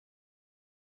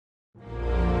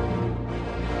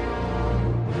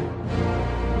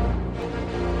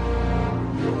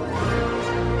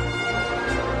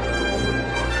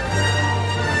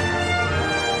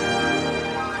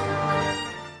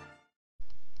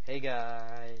Hey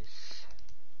guys,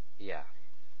 yeah,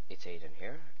 it's Aiden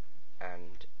here,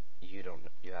 and you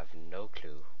have no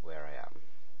clue where I am.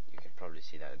 You can probably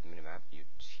see that in the minimap, you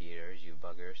cheaters, you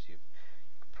buggers, you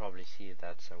probably see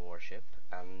that's a warship,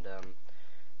 and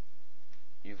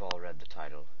you've all read the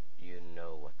title, you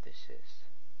know what this is.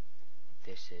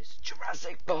 This is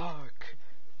Jurassic Park!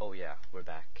 Oh yeah, we're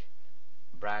back.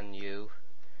 Brand new,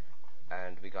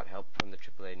 and we got help from the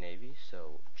AAA Navy,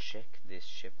 so check this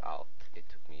ship out. It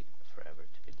took me forever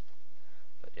to build,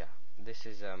 but yeah, this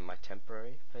is my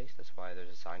temporary place. That's why there's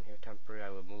a sign here, temporary. I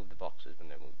will move the boxes when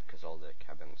they're moved, because all the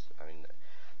cabins, I mean,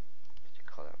 what do you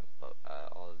call them,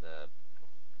 all the,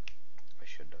 I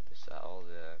should know this, all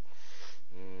the,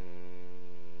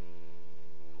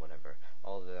 whatever,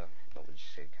 all the, what would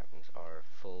you say, cabins are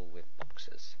full with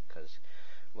boxes, because,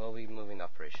 well, we're moving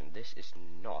operation. This is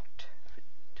not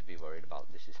to be worried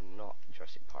about. This is not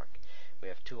Jurassic Park. We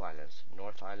have two islands,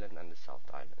 North Island and the South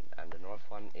Island, and the north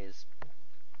one is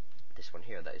this one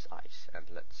here that is ice. And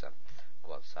let's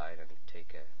go outside and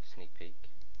take a sneak peek.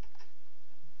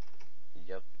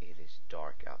 Yup, it is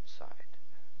dark outside,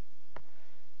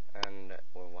 and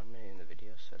we're 1 minute in the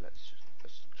video, so let's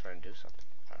try and do something.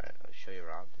 Alright, I'll show you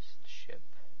around. This is the ship.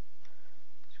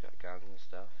 It's got guns and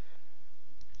stuff.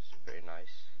 It's pretty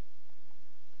nice,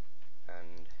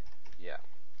 and yeah.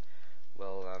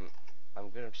 Well,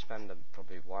 I'm going to spend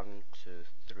probably 1 to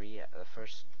 3, the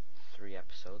first 3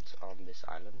 episodes on this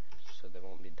island, so there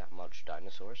won't be that much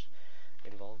dinosaurs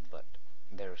involved, but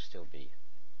there will still be,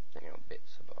 you know,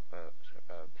 bits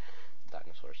of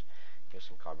dinosaurs. Here's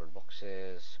some cardboard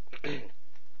boxes, and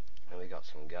we got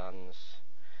some guns.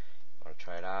 Want to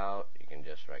try it out? You can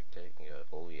just right click and go,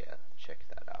 oh yeah, check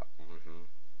that out.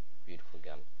 Beautiful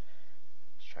gun.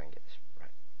 Let's try and get this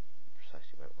right,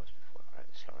 precisely where it was before. Alright,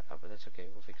 that's not right, but that's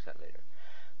okay, we'll fix that later.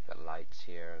 Got lights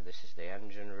here. This is the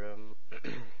engine room.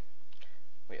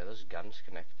 Wait, are those guns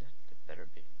connected? They better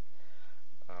be.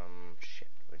 Shit,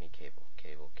 we need cable.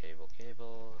 Cable.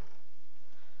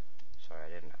 Sorry, I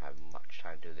didn't have much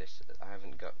time to do this. I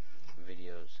haven't got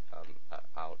videos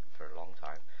out for a long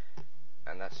time,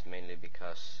 and that's mainly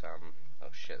because,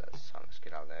 oh shit, that's the sound. Let's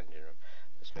get out of the engine room.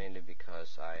 That's mainly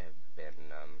because I have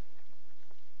been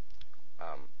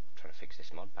trying to fix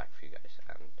this mod pack for you guys,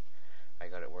 and I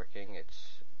got it working.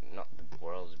 It's not the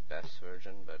world's best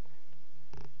version, but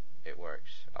it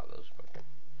works. Oh, those working.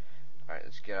 Alright,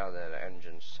 let's get out of there. The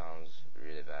engine sounds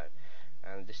really bad.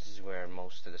 And this is where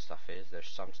most of the stuff is. There's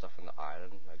some stuff on the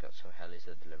island. I got some helis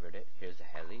that delivered it. Here's the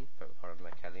heli, part of my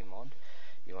heli mod.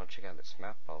 You want to check out this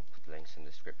map? I'll put links in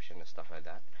the description and stuff like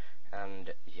that.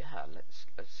 And yeah, let's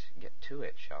get to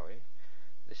it, shall we?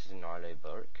 This is an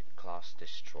Burke class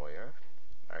destroyer.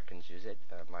 Americans use it.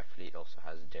 My fleet also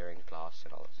has Daring class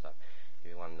and all that stuff. If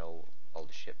you want to know all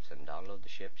the ships and download the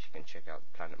ships, you can check out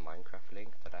Planet Minecraft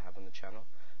link that I have on the channel,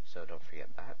 so don't forget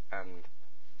that. And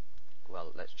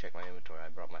well, let's check my inventory. I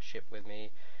brought my ship with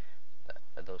me.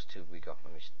 Those two we got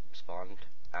when we spawned.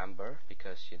 Amber,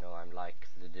 because you know I'm like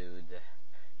the dude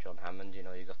John Hammond, you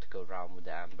know, you got to go around with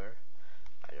the amber.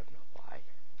 I don't know why,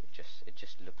 it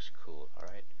just looks cool.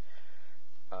 Alright,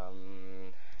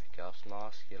 gas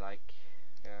mask, you like?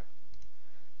 Yeah.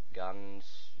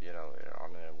 Guns, you know, on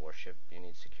a warship you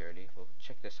need security. We'll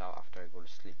check this out after I go to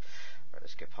sleep. Alright,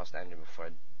 let's get past the engine before I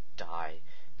die.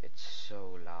 It's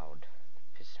so loud,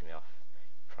 it pisses me off.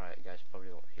 You guys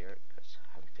probably won't hear it because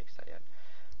I haven't fixed that yet.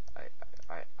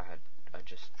 I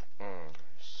just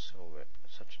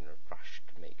such in a rush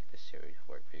to make this series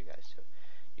work for you guys, so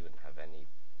you wouldn't have any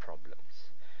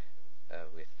problems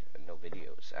with no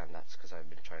videos, and that's because I've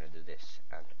been trying to do this.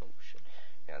 And oh shit,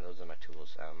 yeah, those are my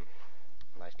tools.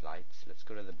 Nice lights. Let's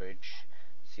go to the bridge,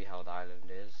 see how the island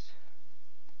is.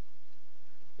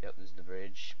 Yep, this is the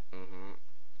bridge.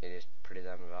 It is pretty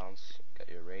damn advanced. Got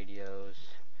your radios,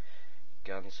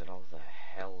 guns, and all the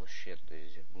hell shit.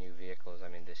 These new vehicles.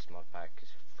 I mean, this mod pack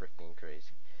is freaking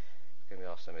crazy. It's gonna be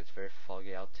awesome. It's very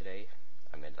foggy out today.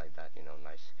 I made like that, you know,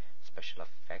 nice special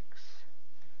effects.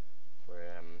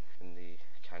 We're in the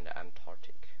kind of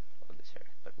Antarctic of this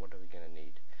area. But what are we gonna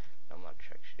need? Not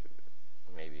much actually.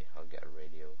 Maybe I'll get a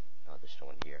radio. No, there's no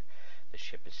one here. The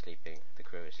ship is sleeping. The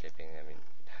crew is sleeping. I mean,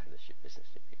 the ship isn't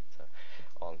sleeping. So,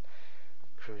 all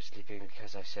crew is sleeping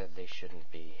because I said they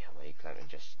shouldn't be awake. Let me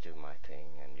just do my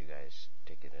thing, and you guys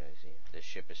take it easy. The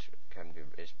ship is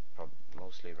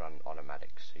mostly run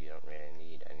automatic, so you don't really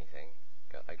need anything.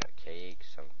 I got cake,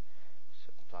 some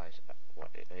supplies.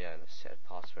 Yeah, let's set a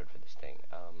password for this thing.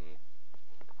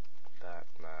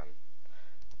 Batman.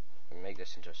 Make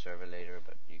this into a server later,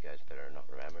 but you guys better not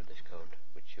remember this code,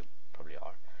 which you probably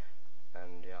are.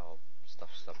 And yeah, I'll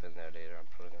stuff stuff in there later. I'm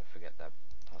probably gonna forget that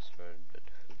password, but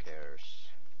who cares?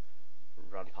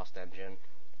 exhaust engine.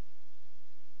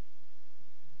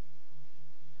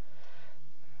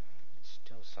 It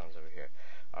still sounds over here.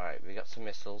 Alright, we got some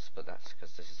missiles, but that's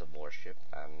because this is a warship,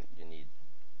 and you need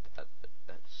that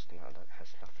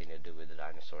has nothing to do with the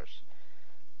dinosaurs.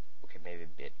 Okay, maybe a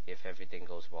bit. If everything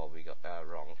goes well, we got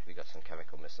wrong. We got some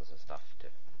chemical missiles and stuff to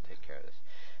take care of this.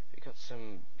 We got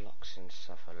some blocks and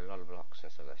stuff, a lot of blocks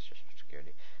and stuff. That's just for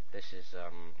security. This is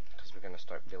because we're gonna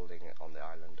start building on the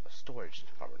island a storage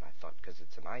department. I thought because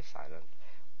it's an ice island,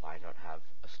 why not have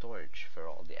a storage for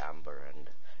all the amber and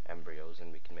embryos,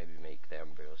 and we can maybe make the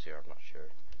embryos here. I'm not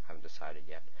sure. Haven't decided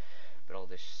yet. But all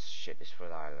this shit is for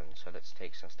the island, so let's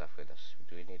take some stuff with us.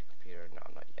 Do we need a computer? No,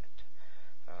 not yet.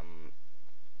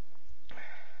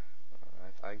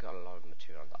 I got a lot of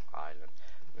material on the island.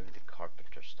 Maybe the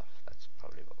carpenter stuff, that's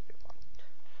probably what we want.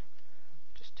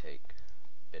 Just take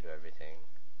a bit of everything.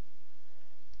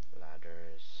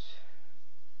 Ladders.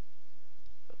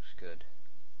 Looks good.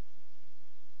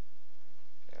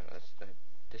 Yeah,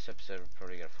 this episode we're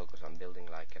probably going to focus on building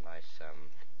like a nice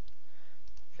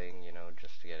thing, you know,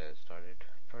 just to get it started.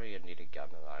 Probably going to need a gun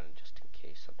on the island just in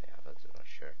case something happens, I'm not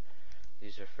sure.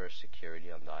 These are for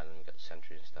security on the island. We got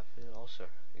sentries and stuff. Also,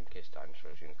 in case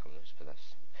dinosaurs are going to come loose, but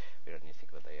we don't need to think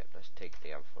about that yet. Let's take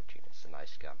the M14. It's a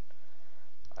nice gun.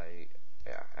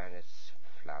 Yeah, and it's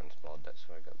Flans mod. That's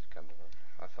where I got the gun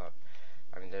from.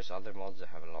 I mean, there's other mods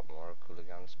that have a lot more cooler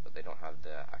guns, but they don't have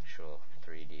the actual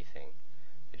 3D thing.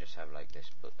 They just have like this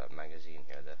magazine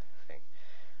here, the thing.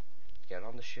 Get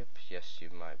on the ship. Yes, you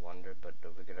might wonder, but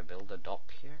are we going to build a dock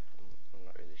here? I'm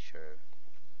not really sure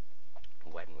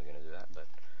when we're going to do that, but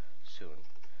soon.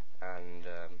 And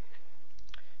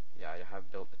yeah, I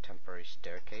have built a temporary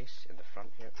staircase in the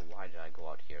front here. Why did I go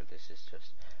out here? This is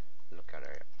just, look at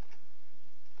it.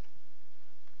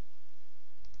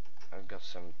 I've got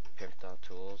some pimped out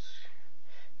tools.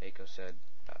 Aiko said,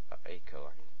 I mean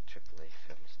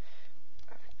TripleAFilms.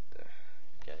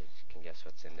 You guys can guess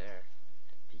what's in there.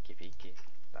 Peeky peeky.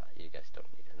 Nah, you guys don't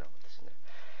need to know what's in there.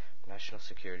 National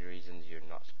security reasons, you're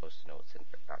not supposed to know what's in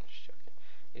there. I'm just joking.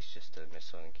 It's just a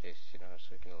missile in case, you know,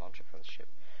 so we can launch it from the ship.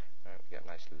 Alright, we got a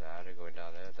nice ladder going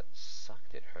down there. That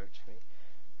sucked, it hurts me.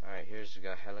 Alright, here's we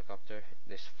got a helicopter.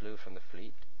 This flew from the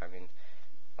fleet. I mean,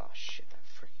 oh shit, that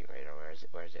freaking radar. Where is it?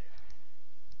 Where is it?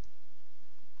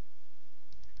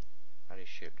 How do you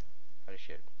shoot? How do you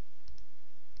shoot?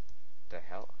 The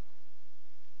hell?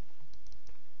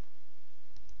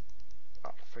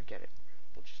 Oh, forget it.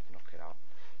 We'll just knock it out.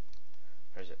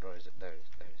 Where is it? Where is it? There it is.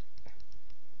 There it is.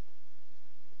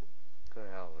 Go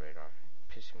to hell, radar.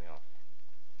 Pissing me off.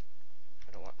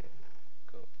 I don't want you.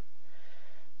 Go.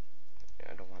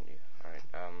 Yeah, I don't want you. Alright,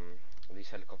 these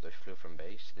helicopters flew from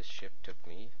base. This ship took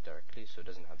me directly, so it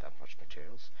doesn't have that much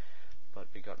materials. But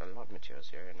we got a lot of materials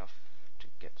here, enough to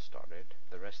get started.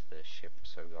 The rest of the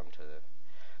ships have gone to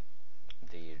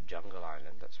the jungle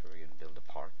island. That's where we're going to build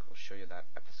a park. I'll show you that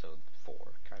episode 4,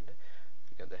 kinda.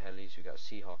 We got the helis, we got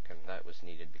Seahawk, and that was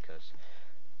needed because,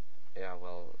 yeah,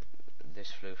 well,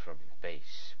 this flew from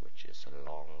base, which is a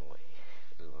long way,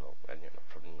 and you're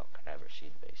probably not gonna ever see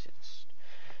the base.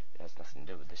 It has nothing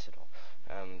to do with this at all.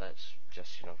 That's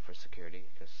just, you know, for security,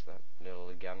 because that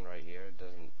little gun right here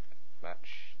doesn't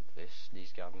match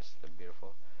these guns. They're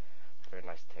beautiful, very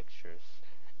nice textures.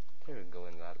 Maybe we'll go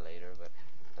into that later, but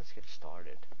let's get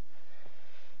started.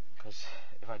 Because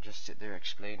if I just sit there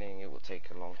explaining, it will take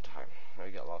a long time.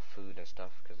 We got a lot of food and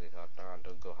stuff because they thought, nah,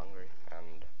 don't go hungry.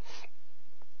 And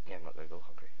yeah, I'm not gonna go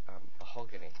hungry.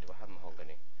 Mahogany. Do I have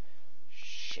mahogany?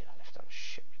 Shit, I left on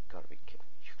shit. You gotta be kidding.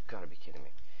 You gotta be kidding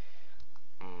me.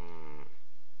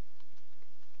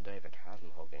 Do I even have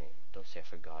mahogany? Don't say I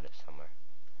forgot it somewhere.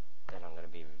 Then I'm gonna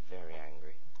be very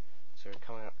angry. So we're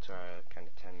coming up to our kind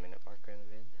of 10-minute marker in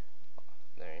the vid. Oh,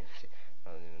 there you see.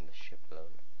 Not even the ship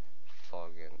load.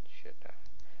 Fog and shit.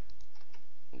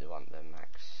 You want the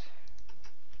max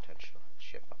potential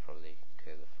ship. I'll probably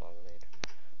clear the fog later.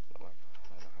 I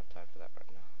don't have time for that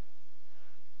right now.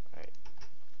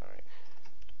 Alright.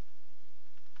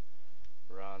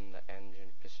 Run the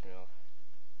engine, piss me off.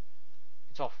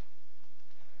 It's off.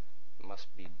 It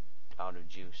must be out of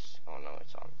juice. Oh no,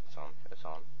 it's on.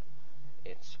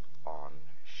 It's on.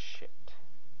 Shit.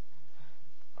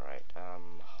 Alright,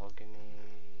 mahogany.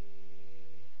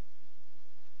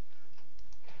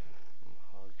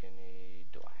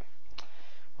 Do I?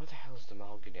 Where the hell is the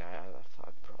mahogany? I thought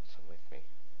I brought some with me.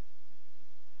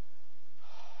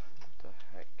 What the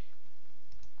heck?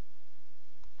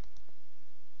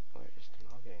 Where is the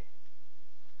mahogany?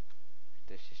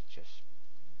 This is just...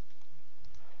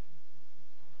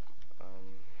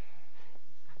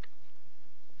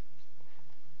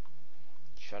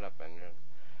 Shut up, engine.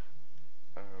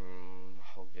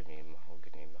 Mahogany. Mahogany,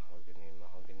 mahogany, mahogany,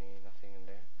 mahogany. Nothing in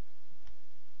there?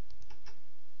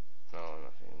 No,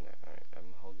 nothing in there. Alright,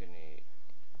 mahogany.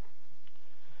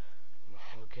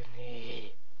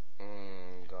 Mahogany!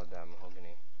 Goddamn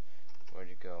mahogany. Where'd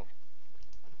you go?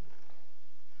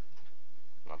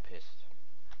 I'm pissed.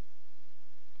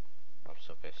 I'm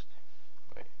so pissed.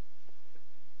 Wait.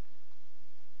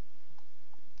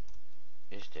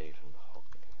 Is there even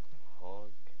mahogany?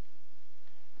 Mahog?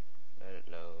 Let it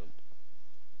load.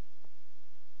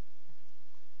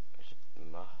 Is it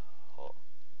mahog?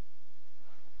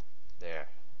 There.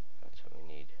 That's what we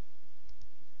need.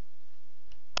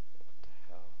 What the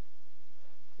hell?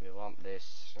 We want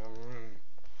this.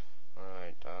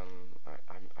 Alright,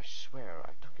 I swear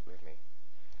I took it with me.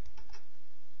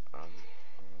 What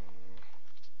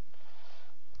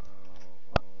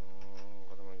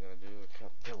am I gonna do? I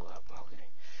can't build up mahogany.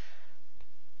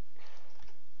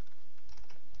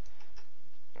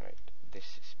 Alright,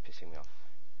 this is pissing me off.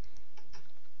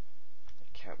 I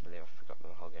can't believe I forgot the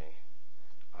mahogany.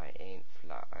 I ain't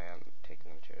flat. I am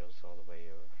taking the materials all the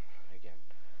way over again.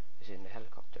 Is it in the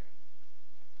helicopter?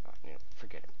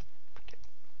 Forget it. Forget it.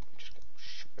 I'm just gonna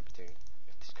shoot everything.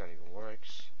 If this gun even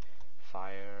works.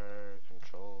 Fire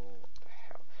control. What the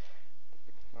hell?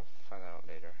 I'll find out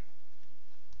later.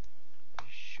 Are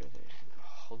you sure there's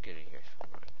mahogany here?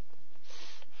 Right.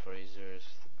 Freezers.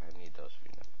 I need those for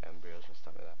embryos and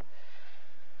stuff like that.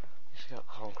 It's got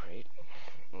concrete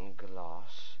and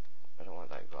glass. I don't want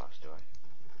that glass, do I?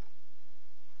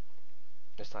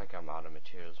 It's like I'm out of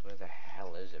materials. Where the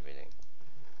hell is everything?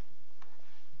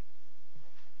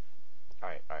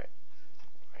 Alright.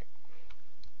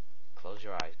 Close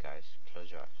your eyes, guys. Close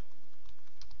your eyes.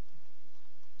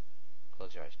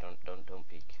 Close your eyes. Don't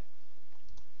peek.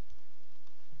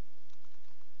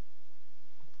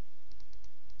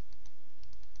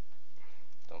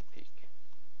 Don't peek.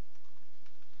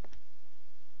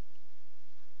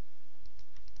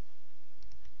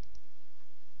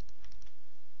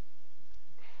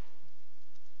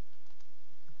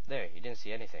 There, you didn't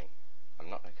see anything. I'm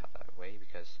not gonna cut that away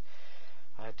because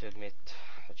I had to admit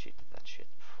I cheated that shit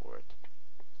before it.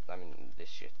 I mean, this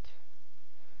shit.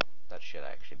 That shit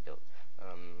I actually built.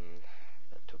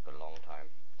 That took a long time.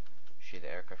 See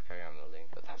the aircraft carrier I'm building,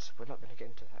 but we're not gonna get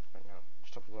into that right now.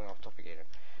 Stop going off topic again.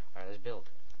 Alright, let's build.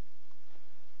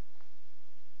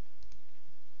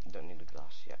 Don't need the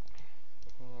glass yet.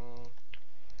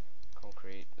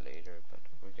 Concrete later, but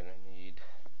we're gonna need.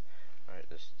 Alright,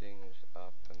 this thing is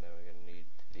up, and then we're gonna need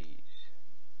these.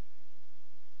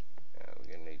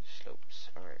 We're gonna need slopes.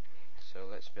 Alright, so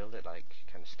let's build it like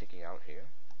kind of sticking out here.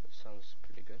 That sounds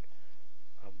pretty good.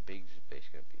 How big is the base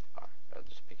gonna be? I'll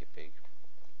just make it big.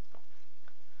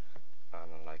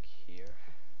 And like here,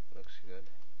 looks good.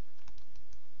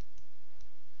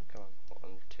 Come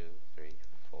on, 1, 2, 3,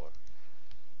 4,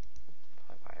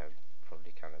 5. I have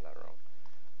probably counted that wrong.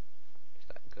 Is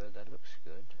that good? That looks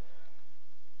good.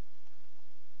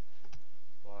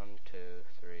 1, 2,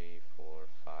 3, 4,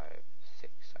 5,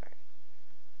 6. Sorry.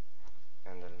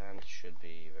 And the length should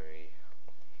be very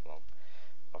long.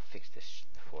 I'll fix this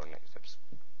for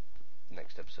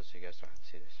next episode, so you guys don't have to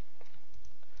see this.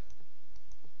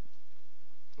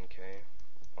 Okay,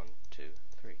 1, 2,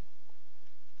 3.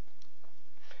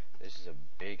 This is a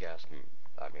big ass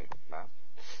map.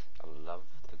 I love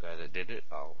the guy that did it.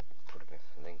 I'll put a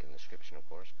link in the description, of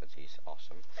course, because he's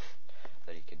awesome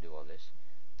that he could do all this.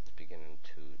 It's beginning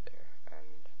 2 there,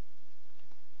 and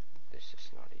this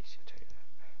is not easy, I'll tell you that.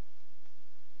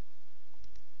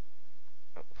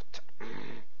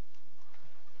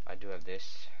 I do have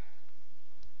this.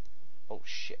 Oh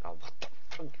shit! Oh, what the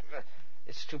fuck?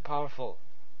 It's too powerful.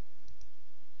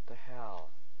 What the hell?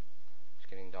 It's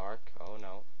getting dark. Oh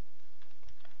no!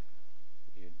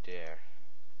 You dare!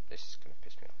 This is gonna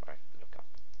piss me off. Alright, look up.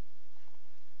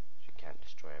 You can't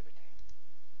destroy everything.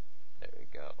 There we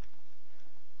go.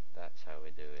 That's how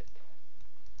we do it.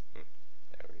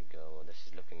 There we go. This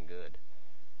is looking good.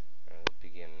 Let's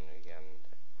begin again.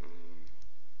 I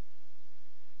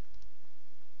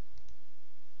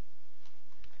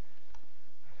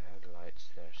had lights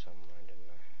there somewhere, didn't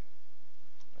I?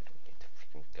 I don't need the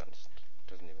freaking guns.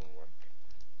 It doesn't even work.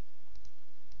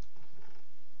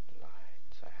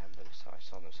 Lights. I had them. I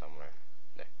saw them somewhere.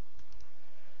 There.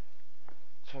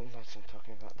 Certain lights I'm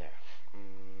talking about there.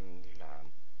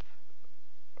 Lamp.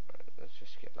 Let's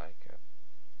just get like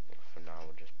for now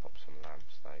we'll just pop some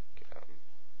lamps like I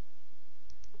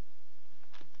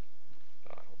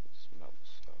hope it's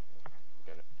melts. No,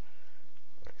 get it.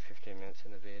 Right, 15 minutes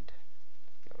in the vid.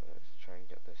 No, let's try and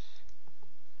get this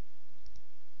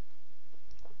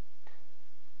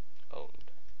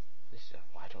owned. This is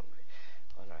why don't we?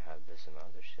 Why don't I have this in my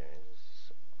other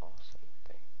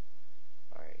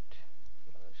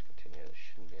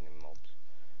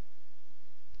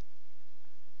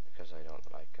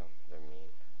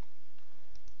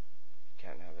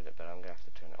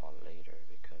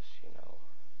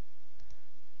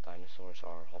dinosaurs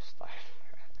are hostile.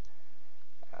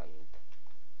 And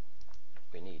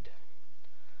we need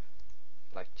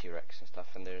like T-Rex and stuff,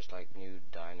 and there's like new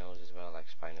dinos as well, like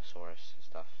Spinosaurus and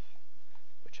stuff,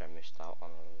 which I missed out on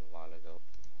a while ago.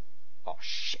 Oh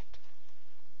shit!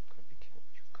 You gotta be kidding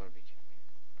me.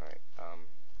 Alright,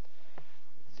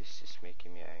 this is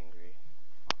making me angry.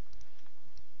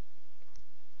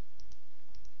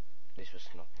 This was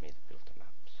not me that built the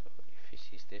map, so if he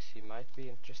sees this, he might be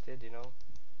interested, you know.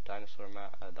 Dinosaur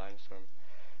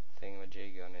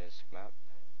thingamajig on his map.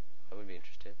 I would be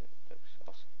interested. It looks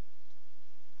awesome.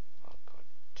 Oh god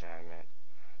damn it.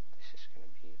 This is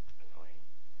gonna be annoying.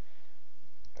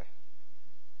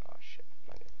 Oh shit,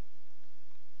 my name.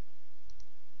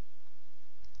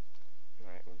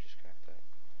 Alright, we're just gonna have to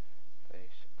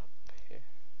face up here.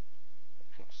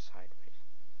 Not sideways.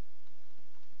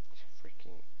 It's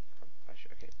freaking...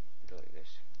 okay, do it like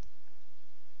this.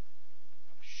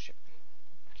 Oh shit.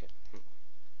 Okay.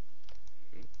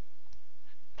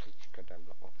 Please, goddamn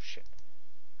block. Oh shit.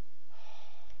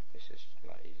 This is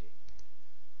not easy.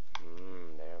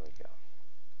 There we go.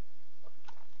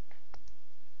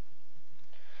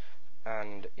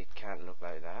 And it can't look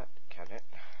like that, can it?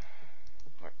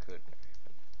 Or it could.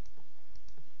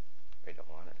 We don't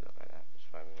want it to look like that. That's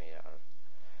why we made it out of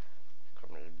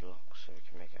carbonated blocks, so we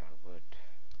can make it out of wood.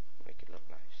 Make it look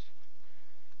nice.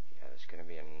 Yeah, there's gonna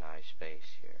be a nice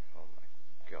base here. Oh my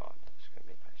god, that's gonna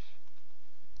be nice.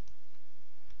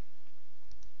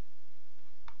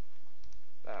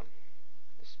 Bam.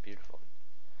 This is beautiful.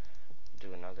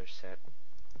 Do another set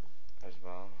as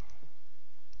well.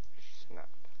 Snap.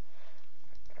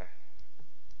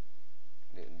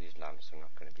 These lamps are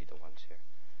not gonna be the ones here.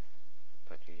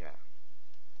 But yeah.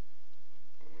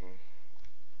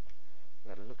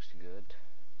 That looks good.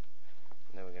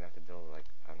 And then we're gonna have to build, like,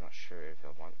 I'm not sure if I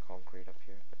want concrete up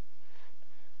here, but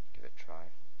give it a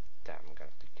try. Damn, I'm gonna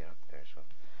have to get up there, so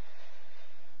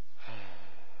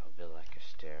I'll build like a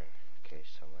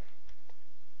staircase somewhere.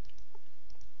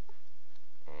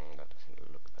 That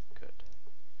doesn't look that good.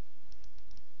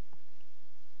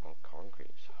 Oh,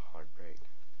 concrete is hard break.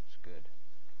 It's good.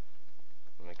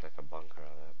 I'll make like a bunker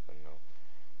out of that, but no.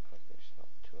 Concrete's not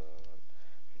too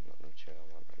not the material I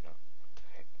want right now. What the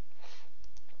heck?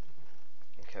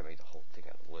 I can't make the whole thing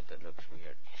out of wood, that looks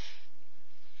weird.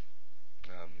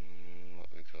 What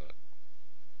we call it?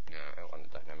 Yeah, I want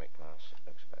a dynamic glass, it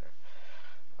looks better.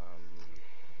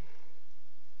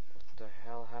 What the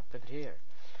hell happened here?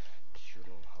 Do you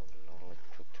know how long it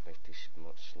took to make these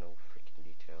snow freaking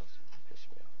details? Piss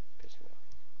me off, piss me off.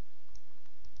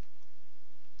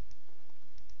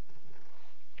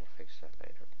 I'll fix that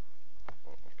later.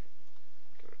 Oh, okay.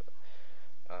 Get rid of that.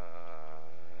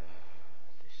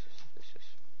 This is.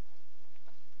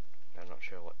 I'm not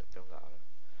sure what to build out of.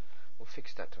 I'll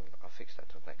fix that till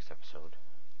next episode.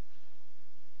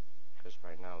 Because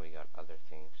right now we got other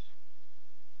things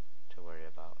to worry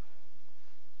about.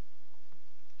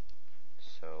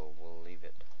 So we'll leave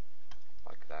it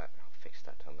like that. I'll fix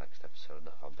that till next episode.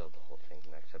 I'll build the whole thing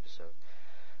next episode.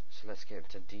 So let's get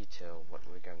into detail what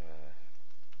we're gonna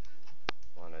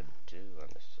wanna do on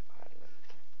this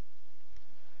island.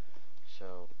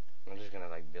 So I'm just gonna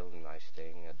like build a nice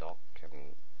thing, a dock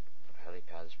and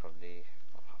helipads probably.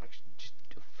 I'll actually just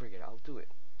frig it. I'll do it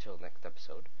till next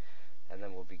episode, and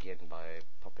then we'll begin by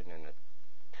popping in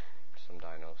some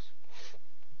dinos.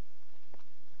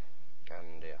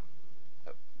 And yeah,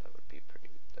 that would be pretty.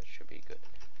 That should be good.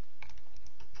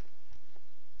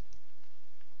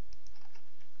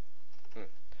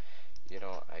 You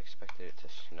know, I expected it to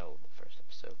snow the first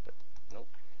episode, but nope,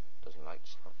 doesn't like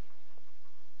snow.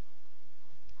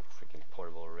 Freaking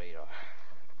portable radar.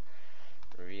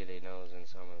 Really knows when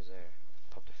someone's there.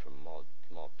 Popped it from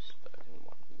mobs, but I didn't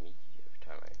want me every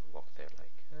time I walk there,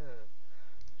 like,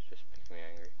 it's just making me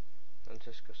angry. Let's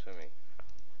just go swimming. Oh,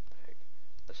 what the heck?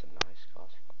 That's a nice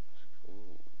glass box.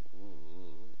 Ooh.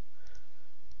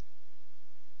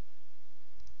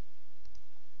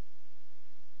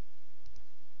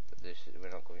 We're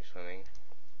not going swimming.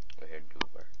 We're here to do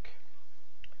work.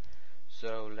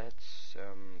 So let's,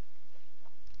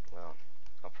 well,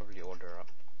 I'll probably order up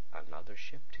another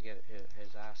ship to get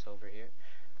his ass over here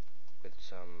with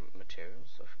some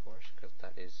materials, of course, because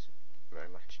that is very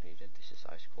much needed. This is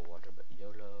ice cold water, but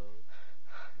YOLO.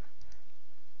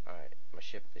 Alright, my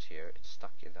ship is here. It's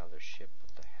stuck in the other ship.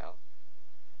 What the hell?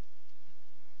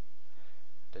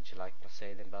 Did you like my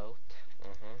sailing boat?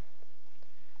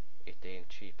 It ain't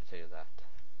cheap, I tell you that.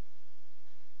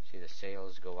 See the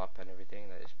sails go up and everything?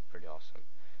 That is pretty awesome.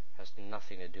 Has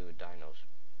nothing to do with dinos,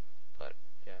 but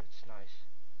yeah, it's nice.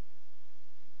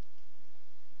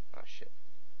 Oh shit,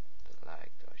 the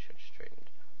lag though, I should have straightened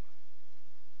it out.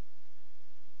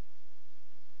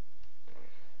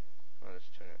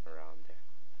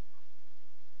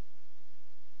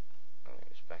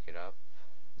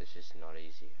 This is not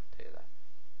easy, I'll tell you that.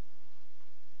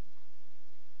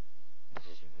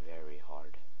 This is very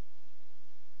hard.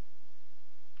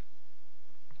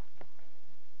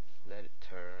 Let it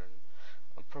turn.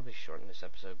 I'll probably shorten this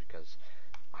episode because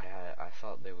I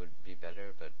thought they would be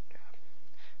better, but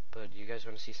you guys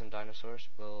want to see some dinosaurs?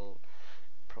 We'll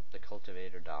prop the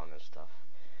cultivator down and stuff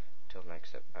till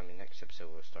next episode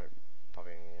we'll start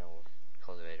popping,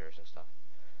 cultivators and stuff,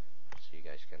 so you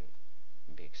guys can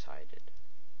be excited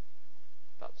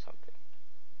about something.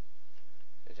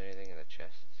 Is there anything in the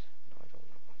chests? No, I don't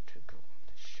want to go on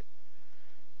this ship.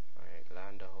 Alright,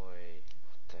 land ahoy.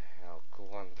 What the hell? Go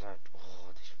on, land.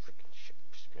 Oh, this freaking ship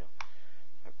smell.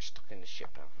 I'm stuck in the ship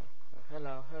now, huh?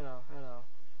 Oh, hello.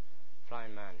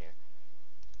 Flying man here.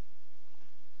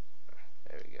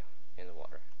 There we go, in the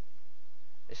water.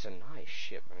 It's a nice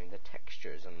ship. I mean, the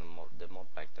textures and the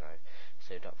mod pack that I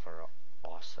saved up for are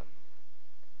awesome.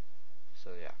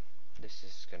 So yeah, this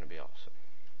is gonna be awesome.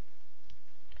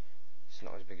 It's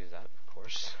not as big as that, of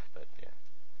course, but yeah,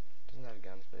 it doesn't have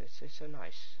guns, but it's a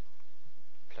nice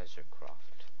pleasure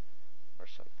craft or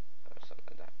something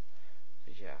like that.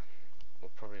 But yeah,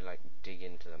 we'll probably dig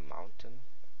into the mountain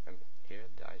here,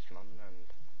 the ice mountain,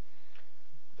 and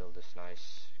build this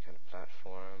nice kind of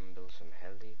platform, build some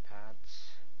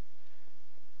helipads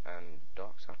and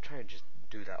docks. I'll try to just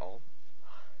do that all.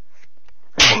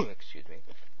 Excuse me.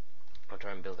 I'll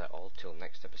try and build that all till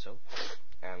next episode.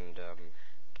 And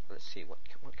let's see what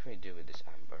can we do with this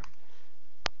amber.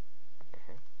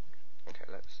 Okay,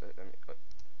 let me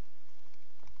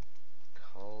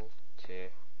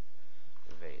cultivate,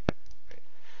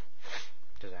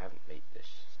 because I haven't made this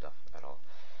stuff at all.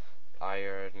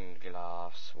 Iron,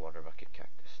 glass, water bucket,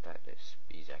 cactus. That is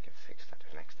easy. I can fix that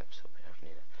in the next episode. I don't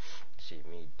need to see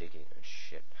me digging and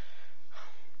shit.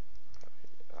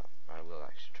 I will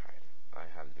actually try it. I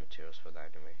have the materials for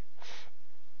that anyway.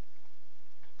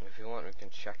 If you want, we can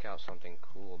check out something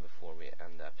cool before we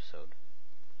end the episode.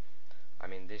 I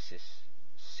mean, this is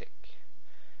sick.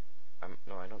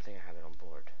 No, I don't think I have it on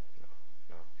board.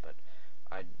 No. But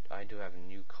I do have a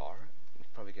new car. You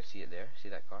probably can see it there. See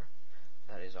that car?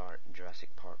 That is our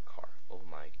Jurassic Park car. Oh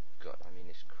my god, I mean,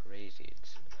 it's crazy.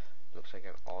 It looks like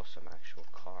an awesome actual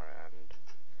car, and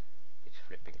it's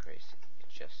flipping crazy.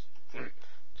 It's just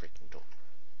freaking dope.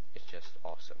 It's just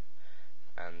awesome.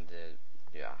 And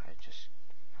yeah, I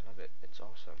love it. It's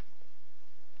awesome.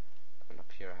 And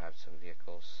up here I have some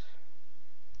vehicles.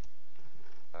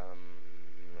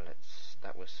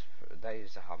 That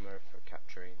is a Hummer for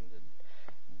capturing the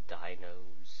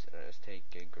dinos. Let's take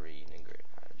a green and green.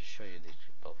 I'll just show you these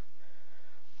both.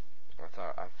 I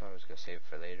thought I was gonna save it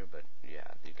for later, but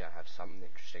yeah, you gotta have something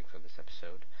interesting for this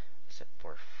episode. Except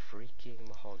for freaking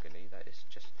mahogany. That is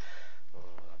just,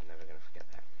 I'm never gonna forget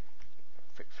that.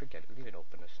 Forget it. Leave it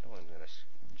open. There's no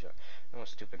one's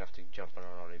stupid enough to jump on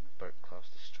our Burt Claws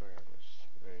Destroyer. It's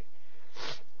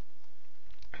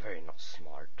very not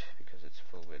smart, because it's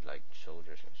full with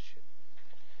soldiers and shit.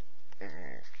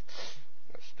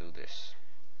 Let's do this.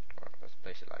 Let's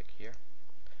place it here.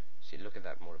 See, look at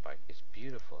that motorbike. It's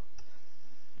beautiful.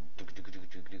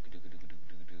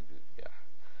 Yeah.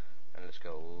 And let's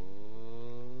go.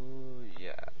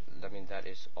 Yeah. I mean, that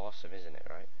is awesome, isn't it,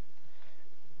 right?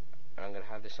 And I'm gonna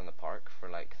have this on the park for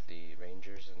the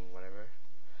rangers and whatever,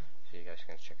 so you guys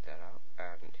can check that out.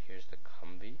 And here's the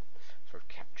Humvee for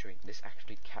capturing. This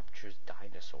actually captures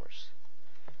dinosaurs.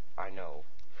 I know,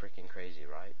 freaking crazy,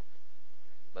 right?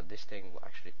 But this thing will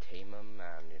actually tame them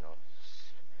and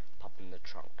pop in the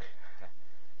trunk.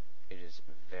 It is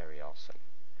very awesome.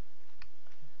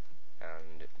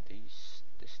 And this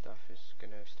stuff is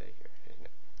gonna stay here, isn't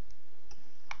it?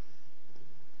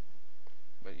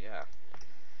 But yeah.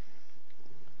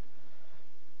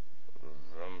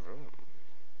 Vroom vroom.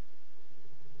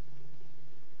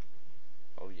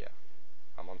 Oh yeah.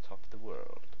 I'm on top of the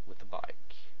world with a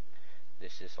bike.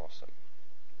 This is awesome.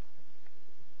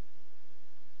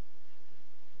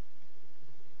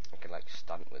 I can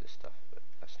stunt with this stuff, but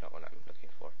that's not what I'm looking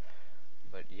for.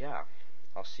 But yeah,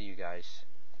 I'll see you guys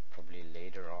probably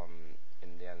later on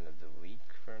in the end of the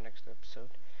week for our next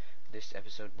episode. This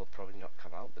episode will probably not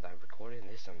come out, but I'm recording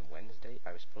this on Wednesday.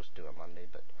 I was supposed to do it on Monday,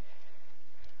 but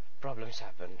problems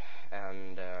happen,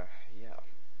 and yeah.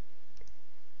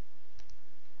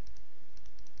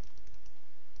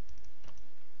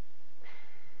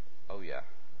 Oh yeah,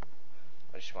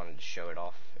 I just wanted to show it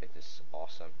off. It is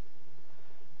awesome.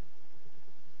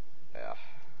 Yeah,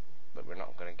 but we're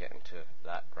not going to get into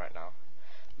that right now.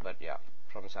 But yeah,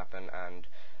 problems happen, and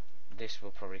this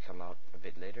will probably come out a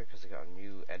bit later because I got a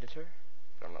new editor.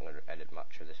 But I'm not going to edit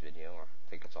much of this video, or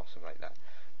think it's awesome like that.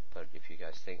 But if you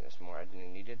guys think there's more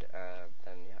editing needed,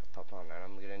 then yeah, pop on. And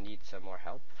I'm gonna need some more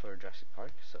help for Jurassic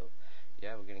Park, so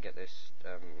yeah, we're gonna get this.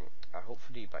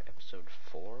 Hopefully by episode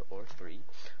 4 or 3,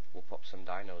 we'll pop some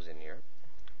dinos in here.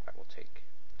 That will take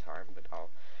time, but I'll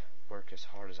work as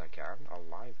hard as I can. I'll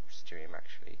live stream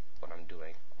actually what I'm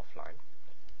doing offline,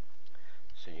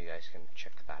 so you guys can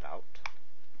check that out.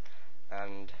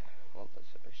 And well,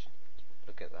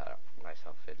 look at that nice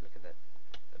outfit. Look at that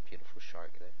beautiful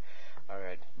shark there.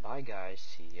 Alright, bye guys,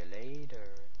 see you later.